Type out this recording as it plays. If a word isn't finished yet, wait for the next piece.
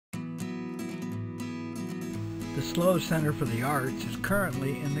The SLO Center for the Arts is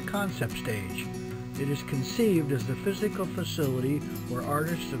currently in the concept stage. It is conceived as the physical facility where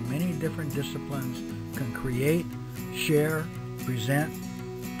artists of many different disciplines can create, share, present,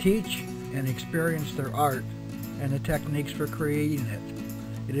 teach, and experience their art and the techniques for creating it.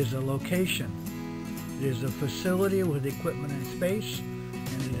 It is a location. It is a facility with equipment and space,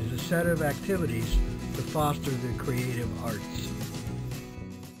 and it is a set of activities to foster the creative arts.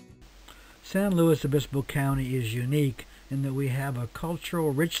 San Luis Obispo County is unique in that we have a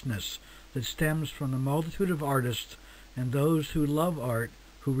cultural richness that stems from the multitude of artists and those who love art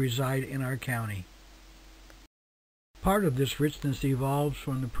who reside in our county. Part of this richness evolves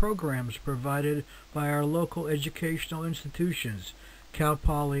from the programs provided by our local educational institutions,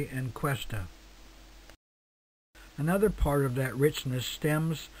 CalPoly and Cuesta. Another part of that richness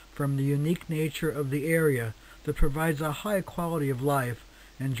stems from the unique nature of the area that provides a high quality of life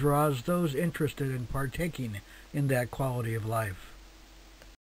and draws those interested in partaking in that quality of life.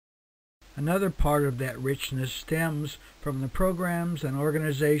 Another part of that richness stems from the programs and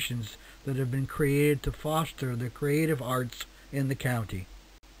organizations that have been created to foster the creative arts in the county.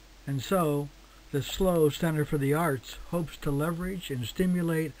 And so, the SLO Center for the Arts hopes to leverage and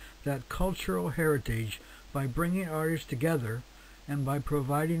stimulate that cultural heritage by bringing artists together and by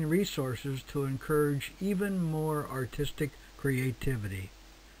providing resources to encourage even more artistic creativity.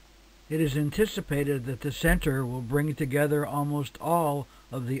 It is anticipated that the center will bring together almost all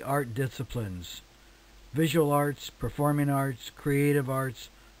of the art disciplines: visual arts, performing arts, creative arts,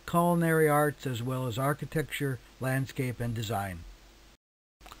 culinary arts, as well as architecture, landscape, and design.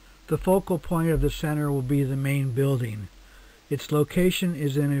 The focal point of the center will be the main building. Its location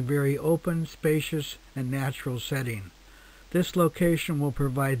is in a very open, spacious, and natural setting. This location will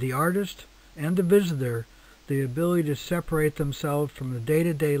provide the artist and the visitor the ability to separate themselves from the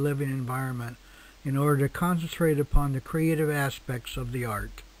day-to-day living environment in order to concentrate upon the creative aspects of the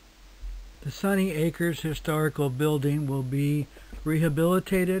art. The Sunny Acres Historical Building will be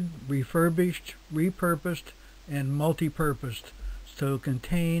rehabilitated, refurbished, repurposed, and multi-purposed to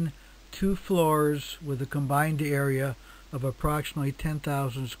contain 2 floors with a combined area of approximately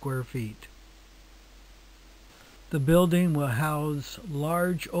 10,000 square feet. The building will house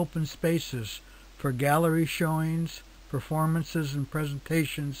large open spaces for gallery showings, performances and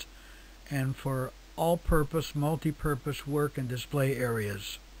presentations, and for all-purpose, multi-purpose work and display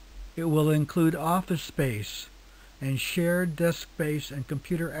areas. It will include office space and shared desk space and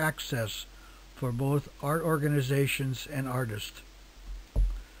computer access for both art organizations and artists.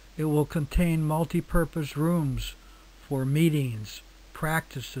 It will contain multi-purpose rooms for meetings,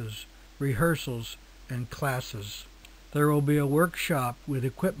 practices, rehearsals, and classes. There will be a workshop with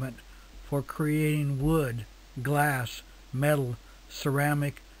equipment for creating wood, glass, metal,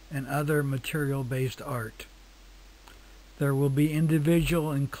 ceramic, and other material-based art. There will be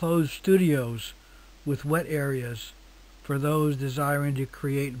individual enclosed studios with wet areas for those desiring to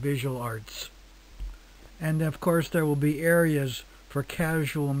create visual arts. And of course there will be areas for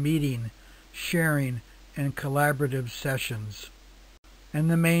casual meeting, sharing, and collaborative sessions.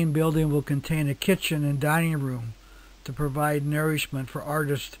 And the main building will contain a kitchen and dining room to provide nourishment for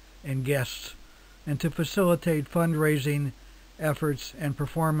artists and guests, and to facilitate fundraising efforts and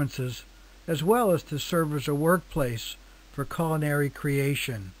performances, as well as to serve as a workplace for culinary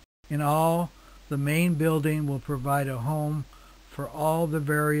creation. In all, the main building will provide a home for all the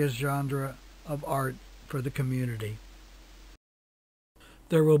various genres of art for the community.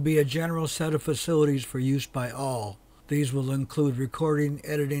 There will be a general set of facilities for use by all. These will include recording,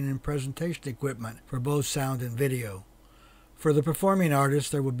 editing, and presentation equipment for both sound and video. For the performing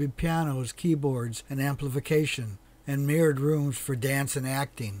artists, there will be pianos, keyboards, and amplification, and mirrored rooms for dance and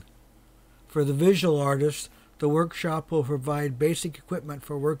acting. For the visual artists, the workshop will provide basic equipment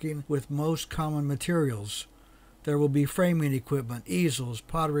for working with most common materials. There will be framing equipment, easels,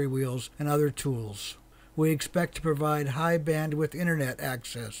 pottery wheels, and other tools. We expect to provide high bandwidth internet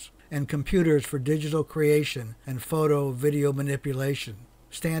access and computers for digital creation and photo-video manipulation.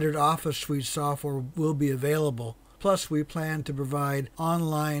 Standard Office Suite software will be available. Plus, we plan to provide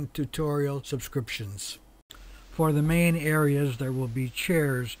online tutorial subscriptions. For the main areas, there will be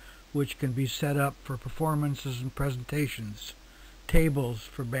chairs which can be set up for performances and presentations, tables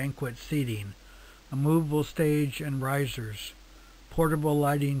for banquet seating, a movable stage and risers, portable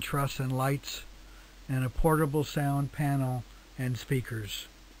lighting truss and lights, and a portable sound panel and speakers.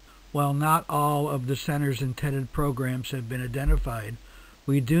 While not all of the center's intended programs have been identified,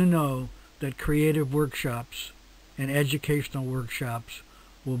 we do know that creative workshops and educational workshops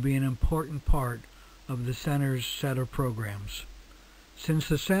will be an important part of the center's set of programs. Since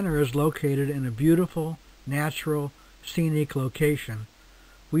the center is located in a beautiful, natural, scenic location,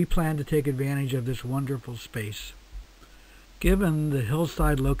 we plan to take advantage of this wonderful space. Given the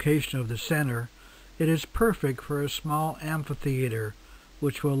hillside location of the center, it is perfect for a small amphitheater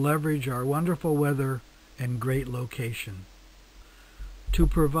which will leverage our wonderful weather and great location. To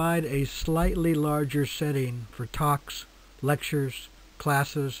provide a slightly larger setting for talks, lectures,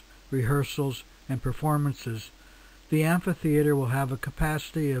 classes, rehearsals, and performances, the amphitheater will have a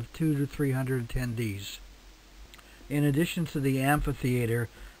capacity of 200 to 300 attendees. In addition to the amphitheater,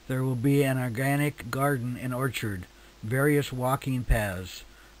 there will be an organic garden and orchard, various walking paths,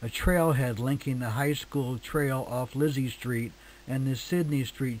 a trailhead linking the high school trail off Lizzie Street and the Sydney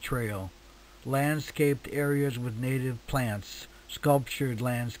Street Trail, landscaped areas with native plants, sculptured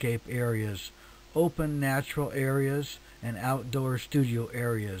landscape areas, open natural areas, and outdoor studio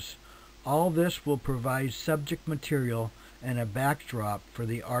areas. All this will provide subject material and a backdrop for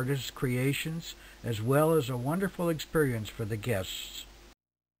the artist's creations, as well as a wonderful experience for the guests.